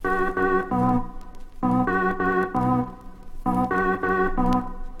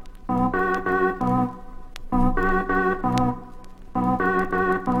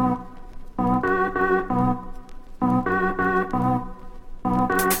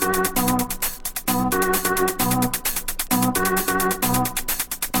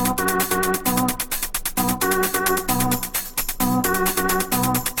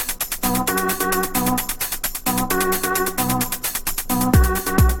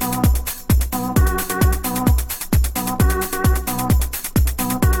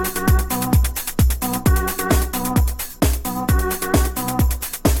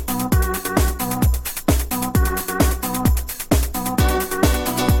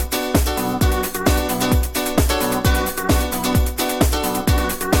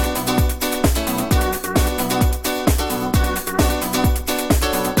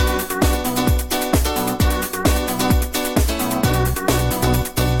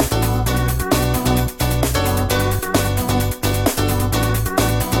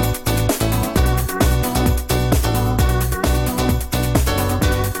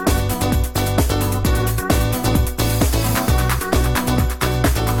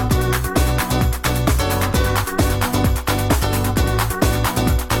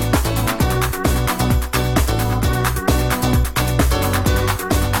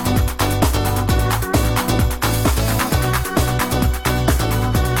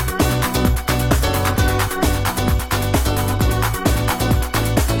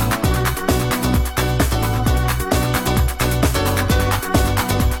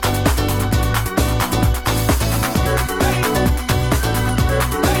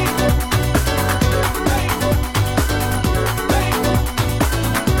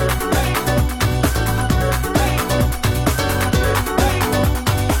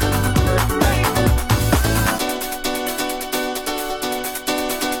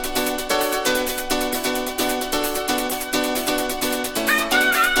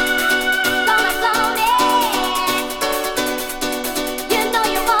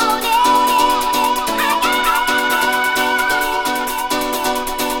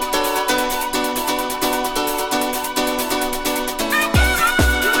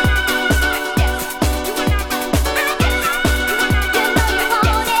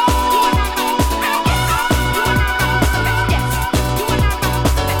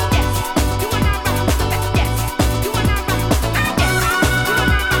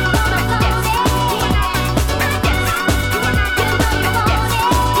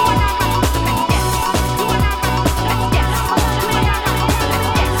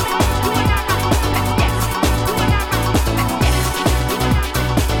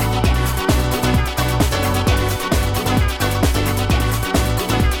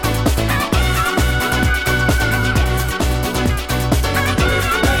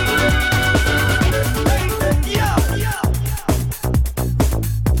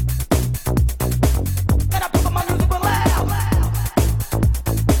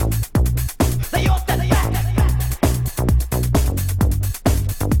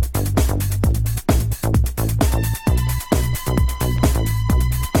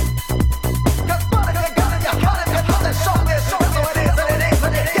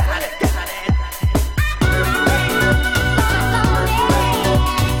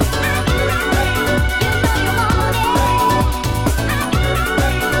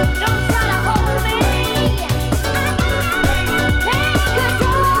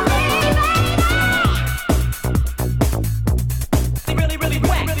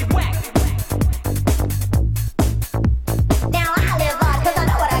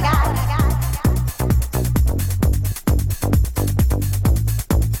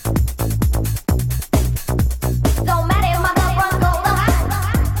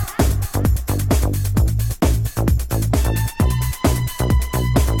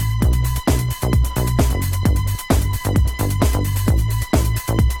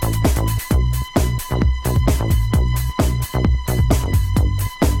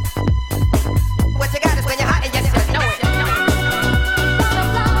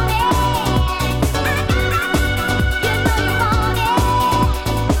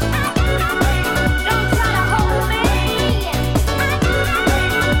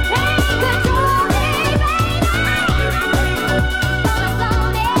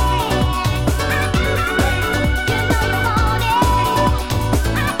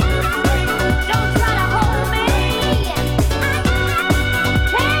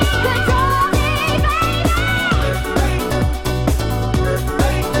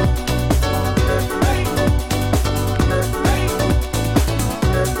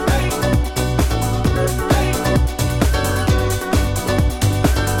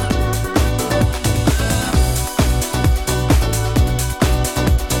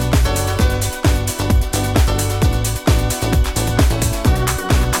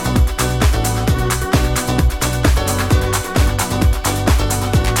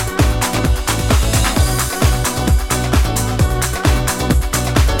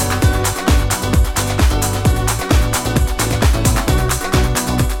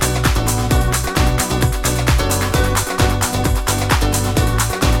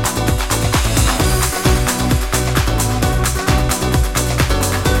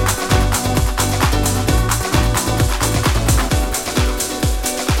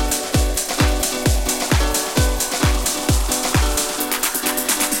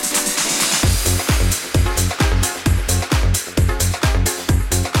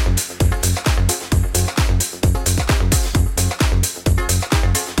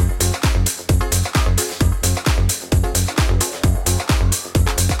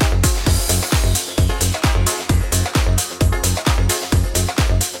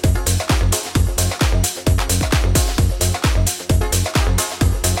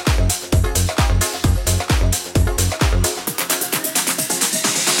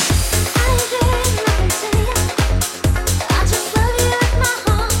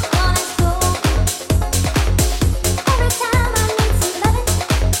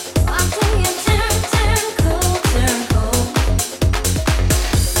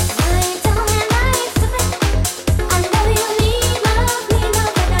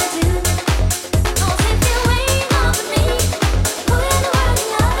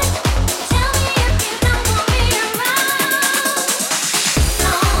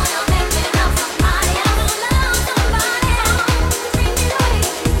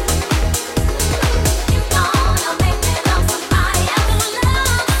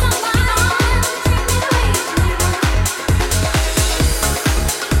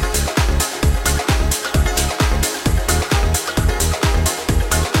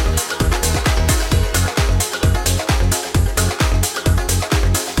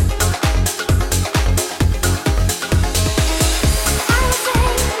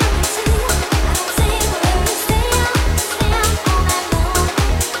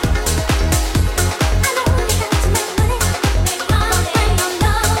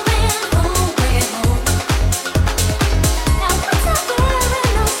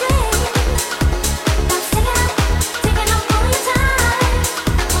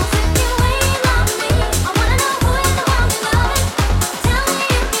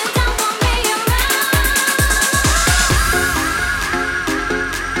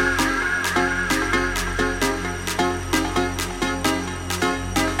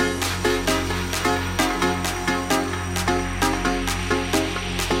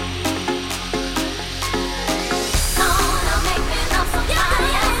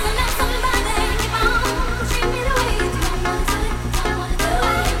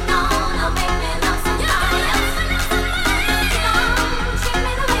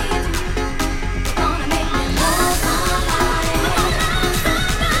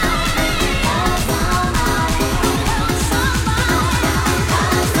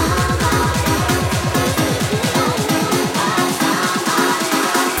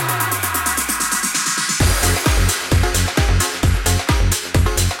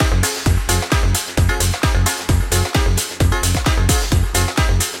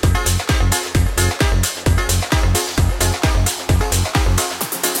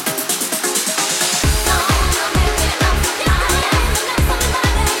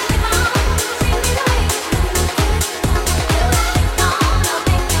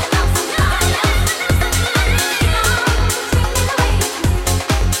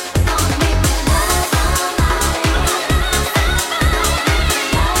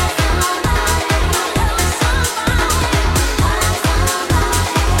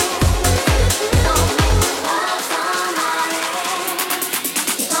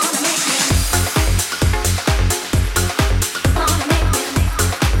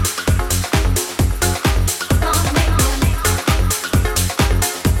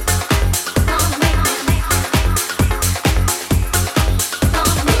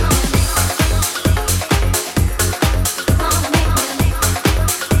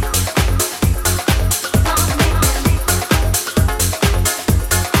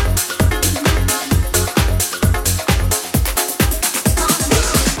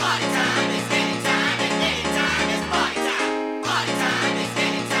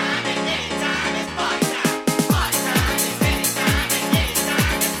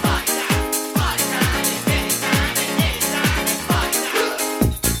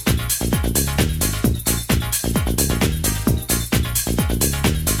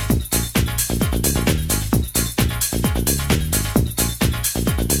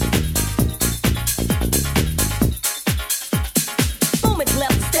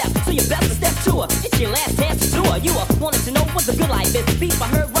this beef, I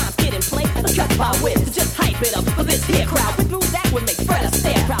heard rhymes getting played. Cut by wit to just hype it up for this here crowd. With moves that would make Fred a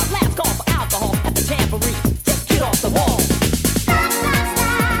stare proud. Last call for alcohol at the tambourine. Just get off the wall.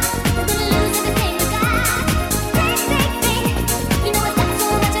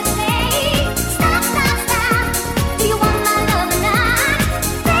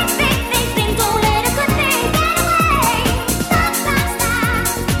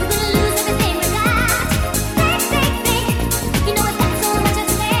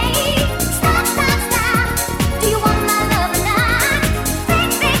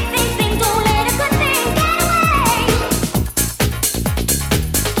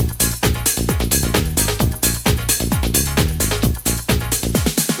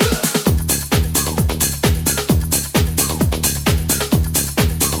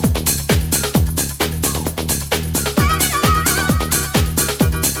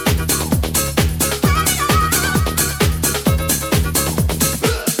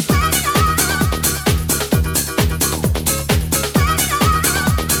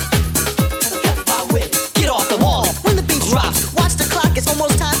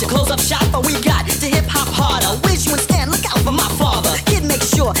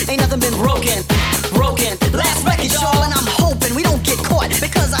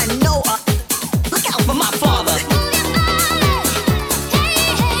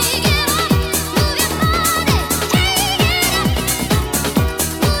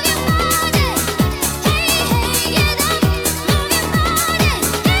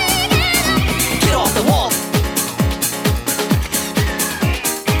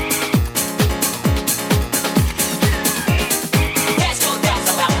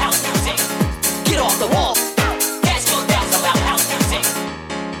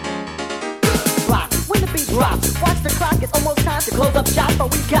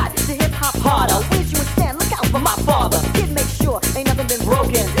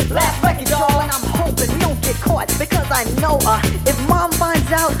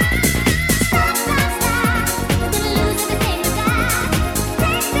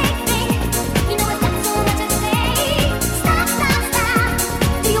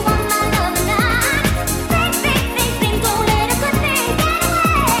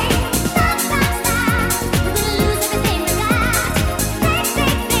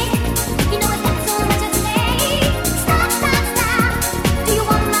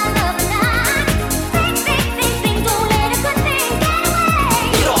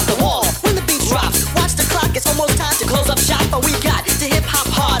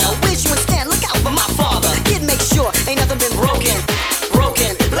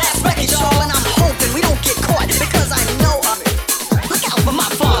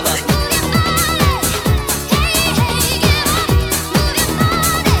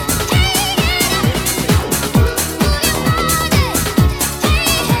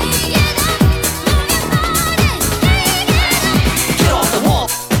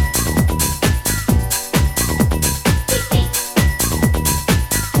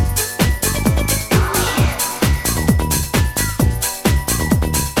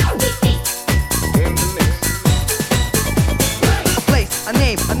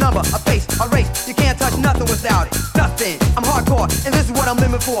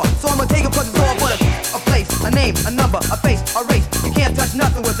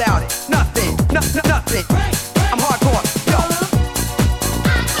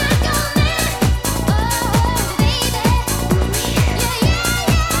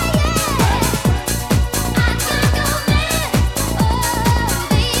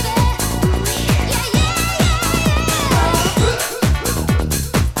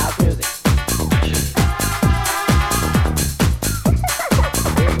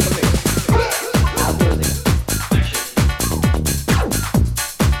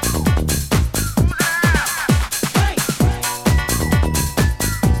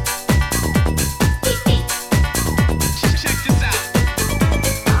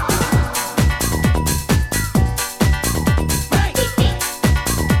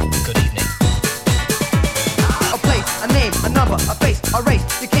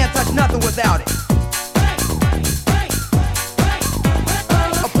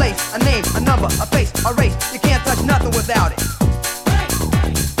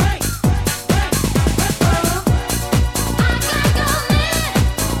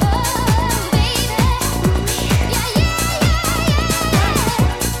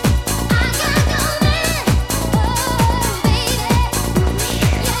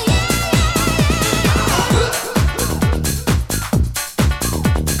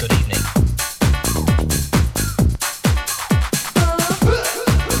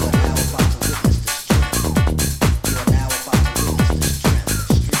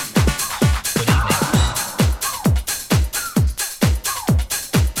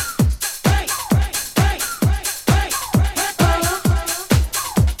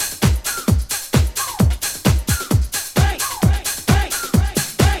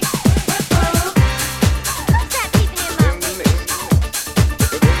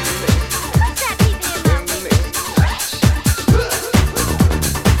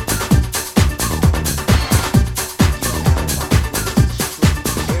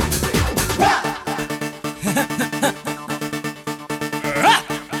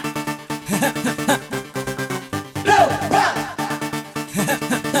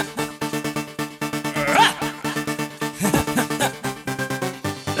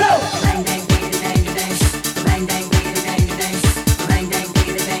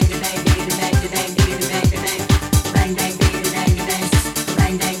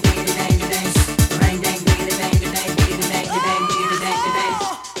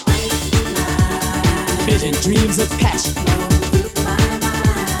 in dreams of passion.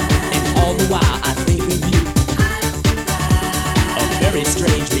 And all the while I think of you. A very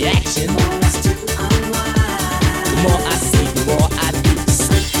strange reaction. The more I see, the more I do.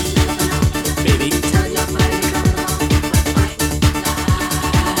 Baby,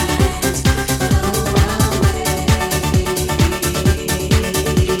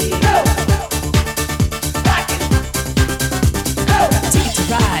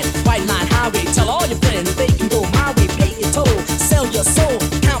 tell all your friends they can go my way, pay your toll, sell your soul,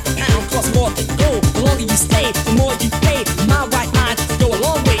 pound for pound, cost more than gold. The longer you stay, the more you pay. My right mind go a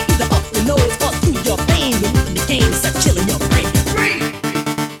long way, either up your nose or through your veins. The rhythm the game start chilling your brain. Breathe,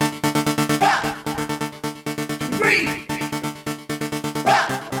 breathe,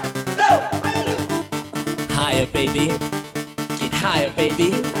 low. Higher, baby, get higher, baby,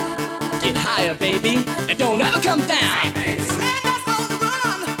 get higher, baby, and don't ever come down.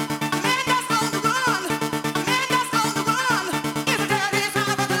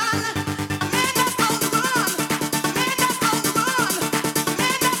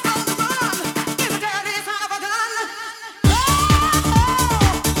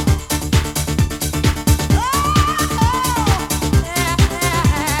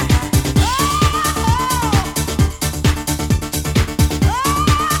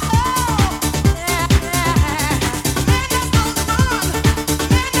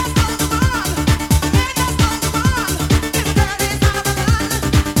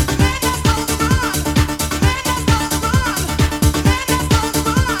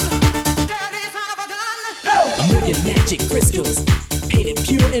 Crystals, painted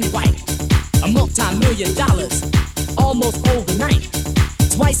pure and white. A multi-million-dollars, almost overnight.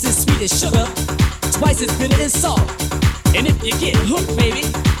 Twice as sweet as sugar, twice as bitter as salt. And if you get hooked, baby,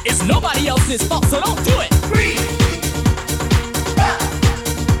 it's nobody else's fault, so don't do it. Breathe.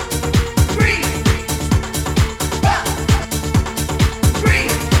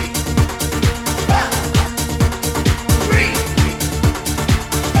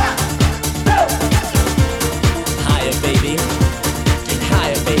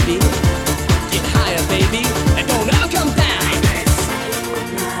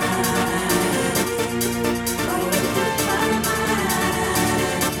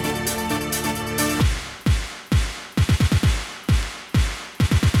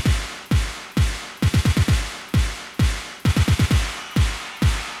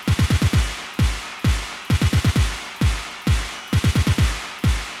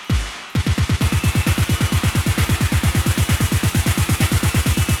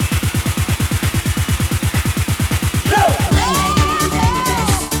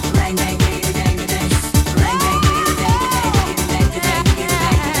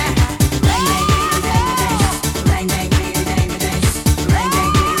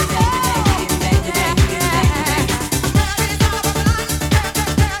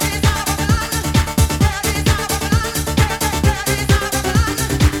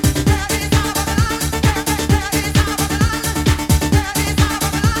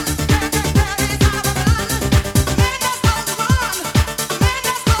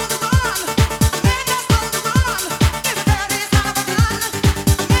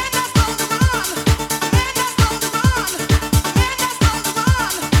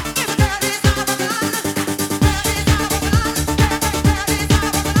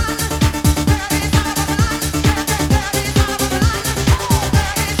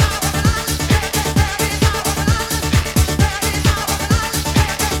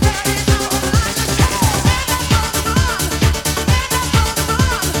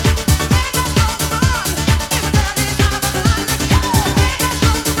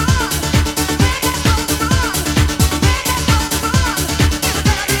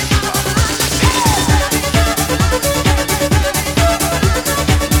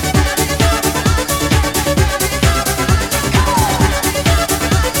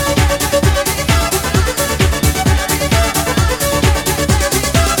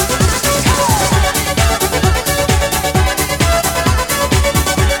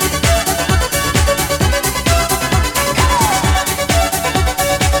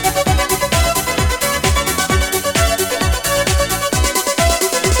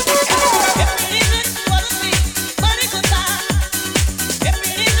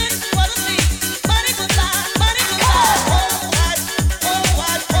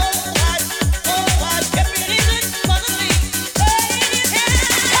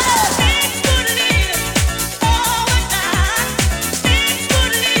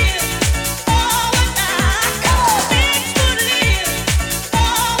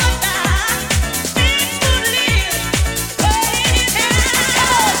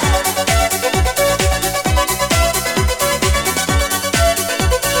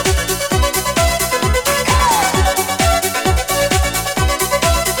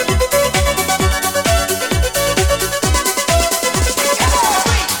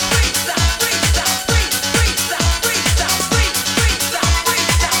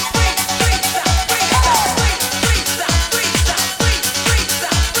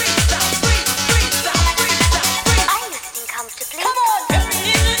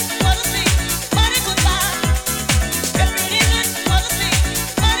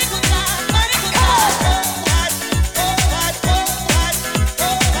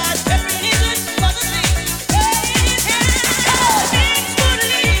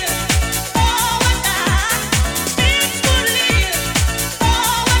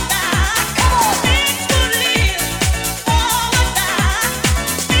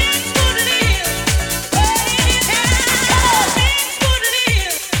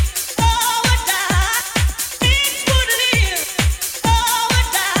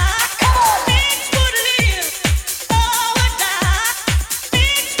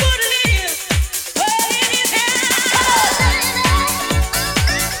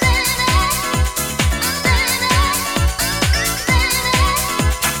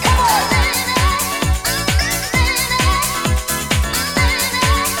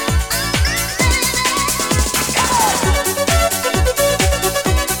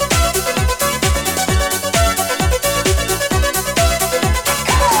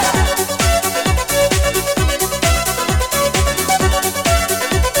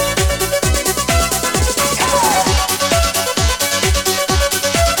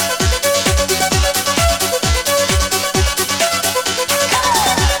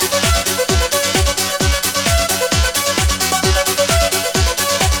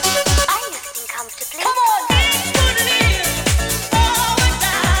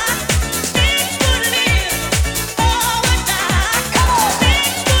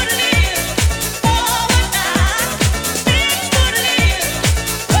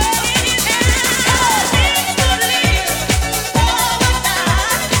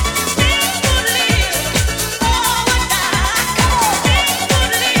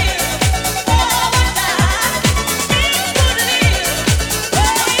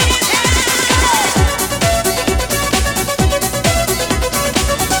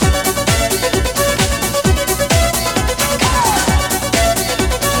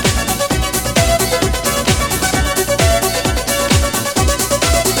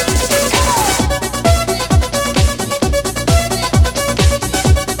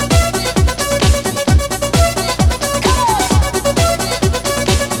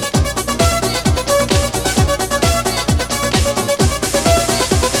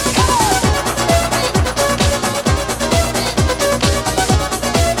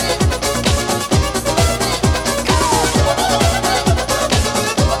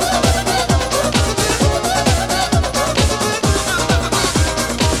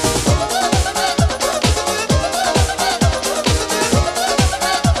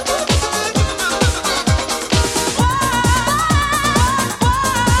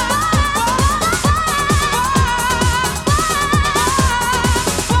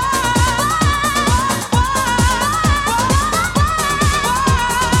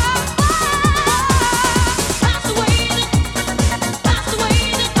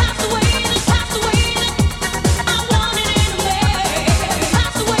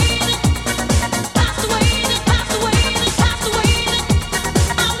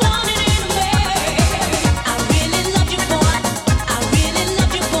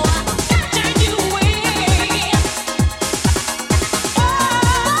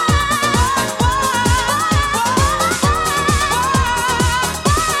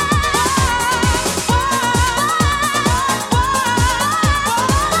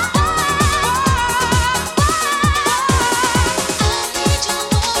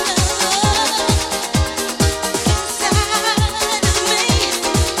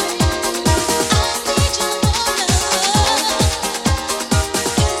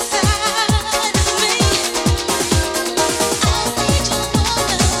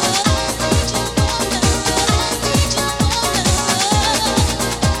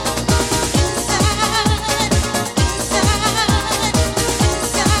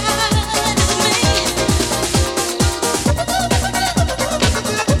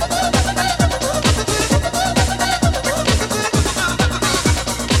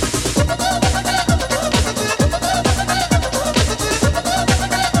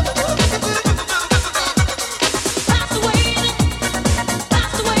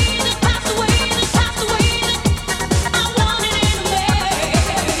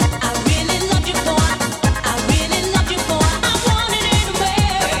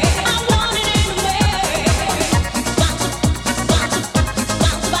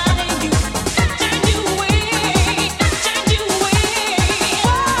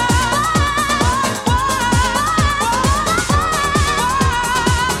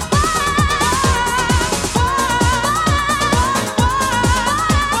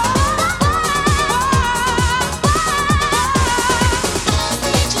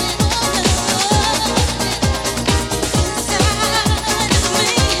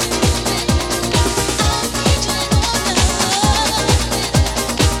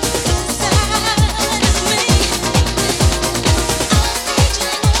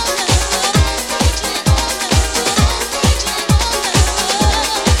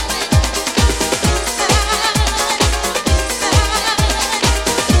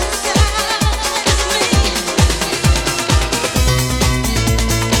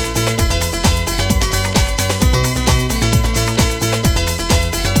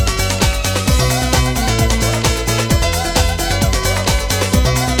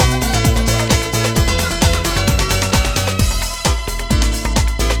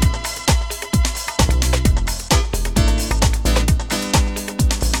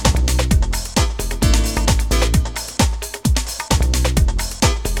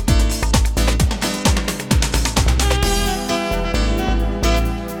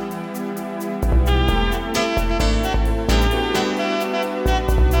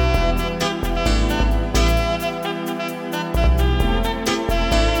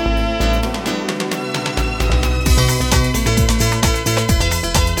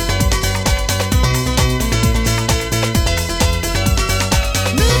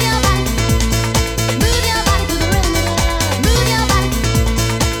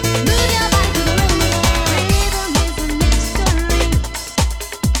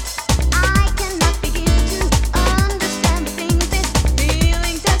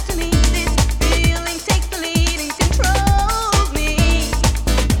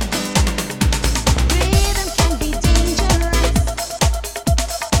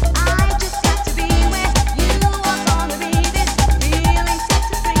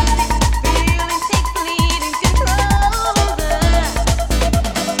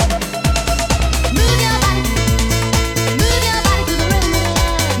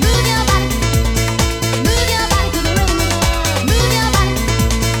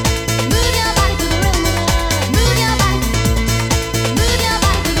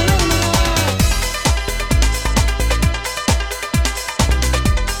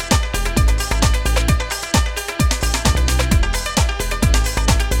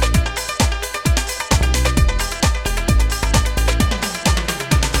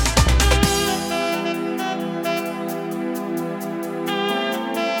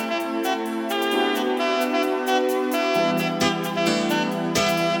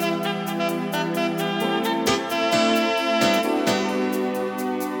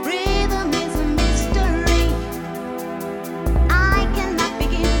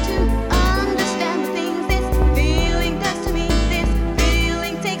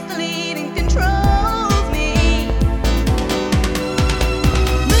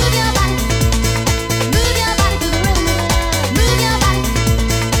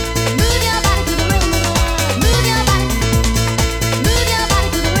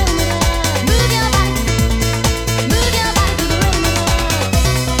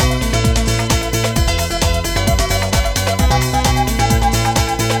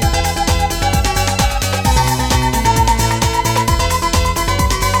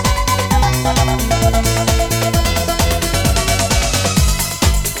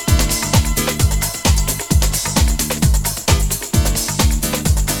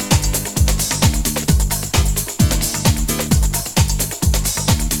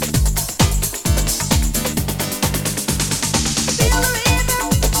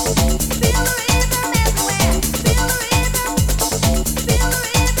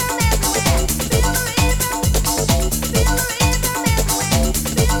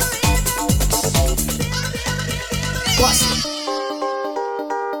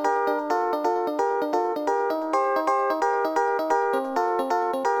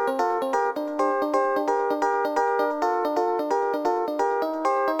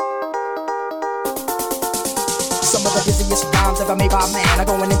 some of the busiest rhymes ever made by man are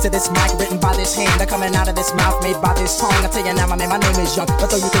going into this mic, written by this hand. They're coming out of this mouth, made by this tongue. I tell you now, my man, my name is Young. But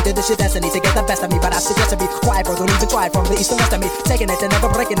though you think that this your destiny to get the best of me, but I suggest to be quiet, bro. Don't even try it. From the east and west of me, taking it and never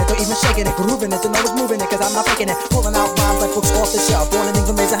breaking it, or even shaking it, grooving it, and always moving it, cause I'm not faking it. Pulling out rhymes like books off the shelf. Born in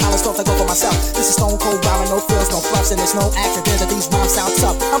England, raised in Holland, stuff to go for myself. This is stone cold rhyming, no frills, no fluffs, and there's no accident that these rhymes sound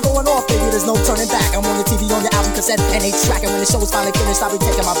tough. I'm going off, baby, there's no turning back. I'm on the TV, on your album cassette, and they tracking. When the show is finally finished, I'll be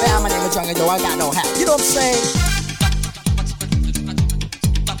taking my bow. My name is Young, and yo, I got no hat. You know what I'm saying?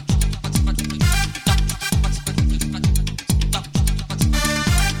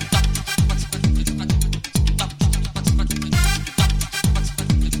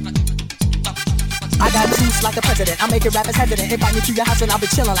 I got juice like a president. I make it rappers hesitant. Invite me to your house and I'll be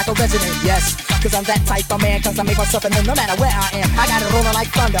chilling like a resident. Yes, cause I'm that type of man. Cause I make myself at home no matter where I am. I got it rolling like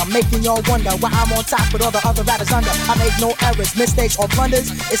thunder, making y'all wonder why I'm on top with all the other rappers under. I make no errors, mistakes or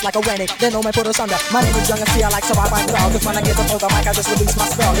blunders. It's like a wedding, then no man put us under. My name is Young and see I like to ride my crowd. Cause when I get up on the mic I just release my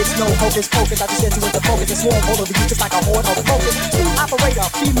spell. It's no hocus pocus, I just get you into focus. It's warm all over you just like a horde of focus. Smooth operator,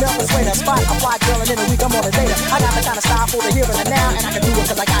 female persuader, spot a fly girl and in a week I'm on a data. I got the kind of style for the here and the now, and I can do it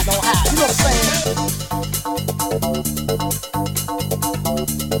cause I got no how. You know what I'm saying?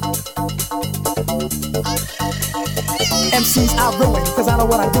 MCs I ruin, cause I know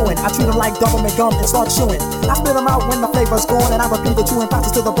what I'm doing. I treat them like government gum and start chewing. I spit them out when the flavor's gone, and I repeat the chewing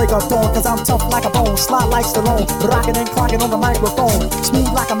process till the break of dawn. Cause I'm tough like a bone, slide like Stallone, rocking and clocking on the microphone. Smooth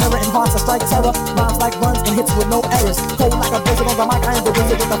like a mirror and hearts that strike terror. Rhymes like runs and hits with no errors. Cold like a blizzard on the mic, I am the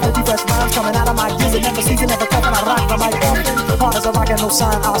wizard with the funky fresh rhymes coming out of my gizzard. Never season, never coughing, I rock the mic often. Hard as a rock and no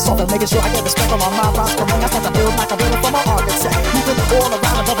sign, I'll soften, making sure I get respect on my mind. Rhymes coming, I start to build like a building from an architect. Moving all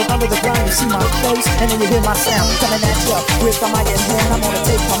around above and under the ground, you see my face, and then you hear my sound coming at you with the mic in hand. I'm gonna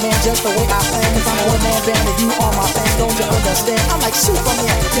take my man just the way I plan, cause I'm a one-man band and you are my fan. Don't you understand? I'm like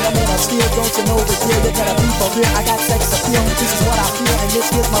Superman, till I'm in a steel. Don't you know the deal? You gotta be for real. I got sex appeal, this is what I feel, and this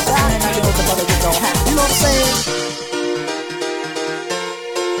is my vibe, and I can know the brother with no hat. You know what I'm saying?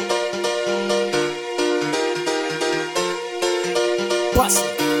 Bust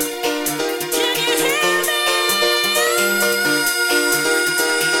it.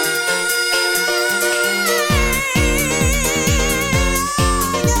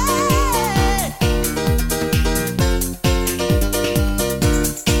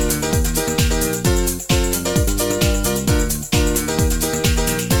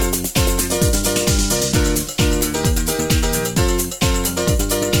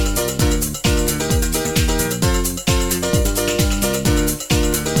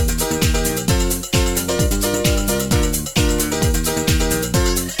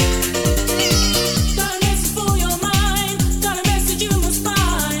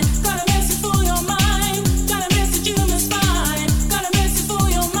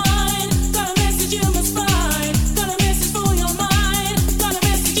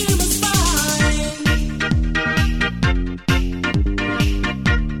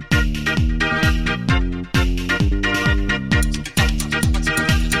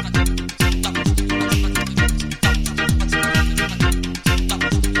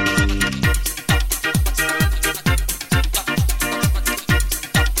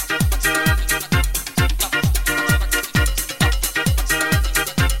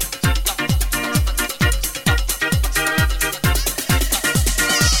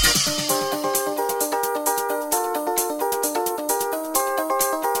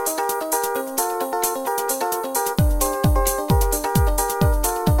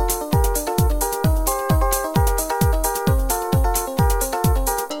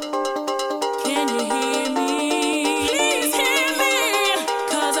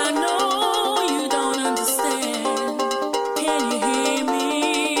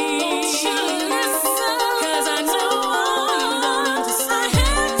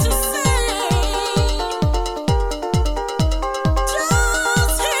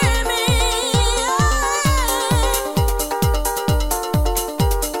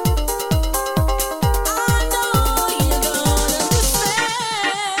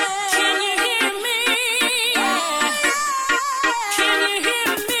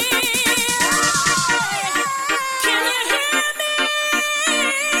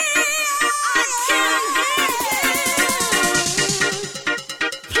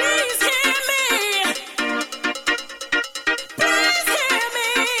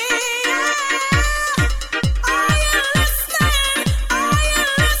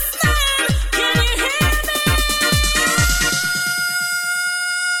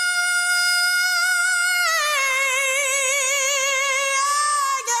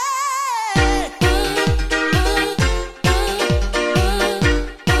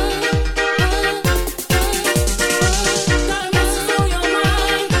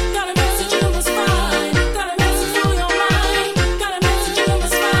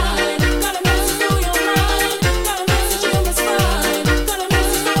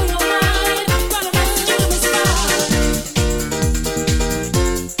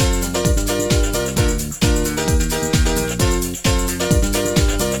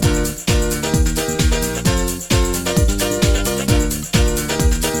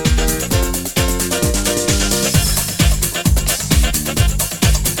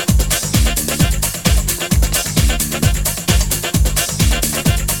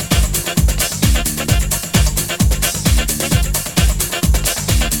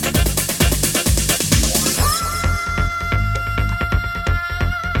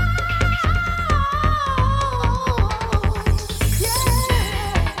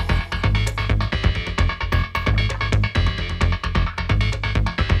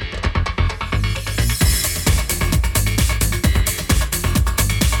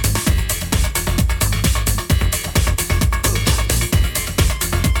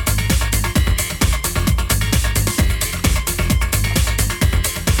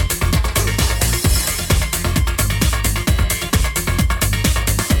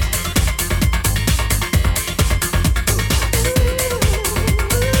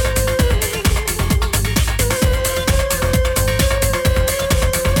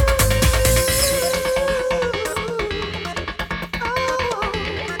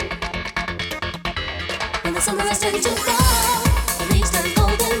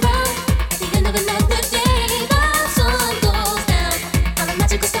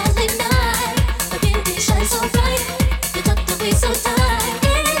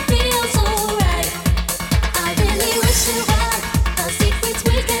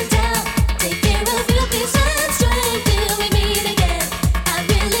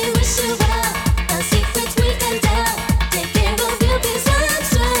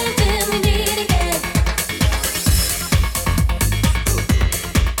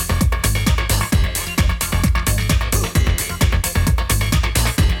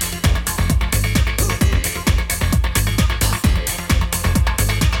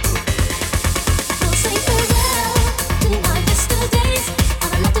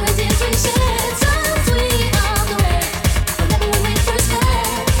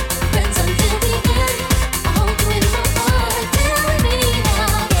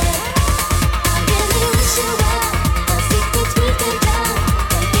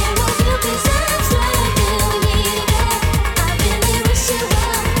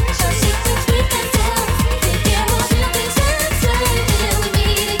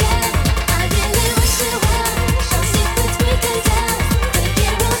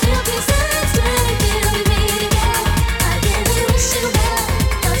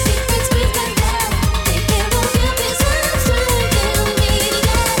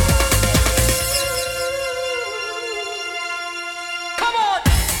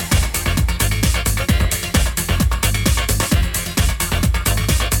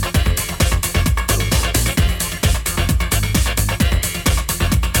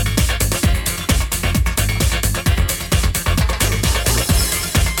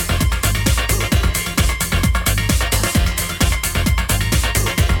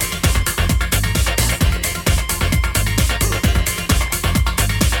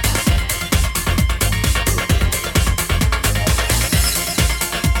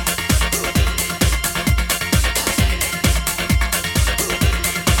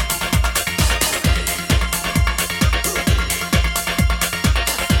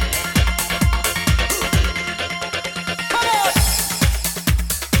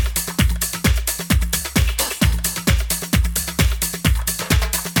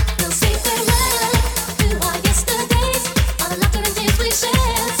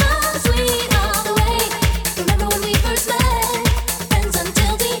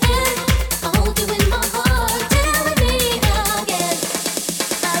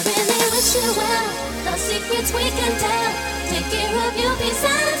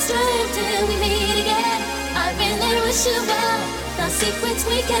 secrets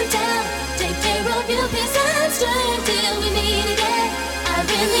we can tell. Take care of your peace and strength till we meet again. I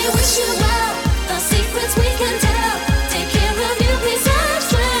really wish you well. The secrets we can tell.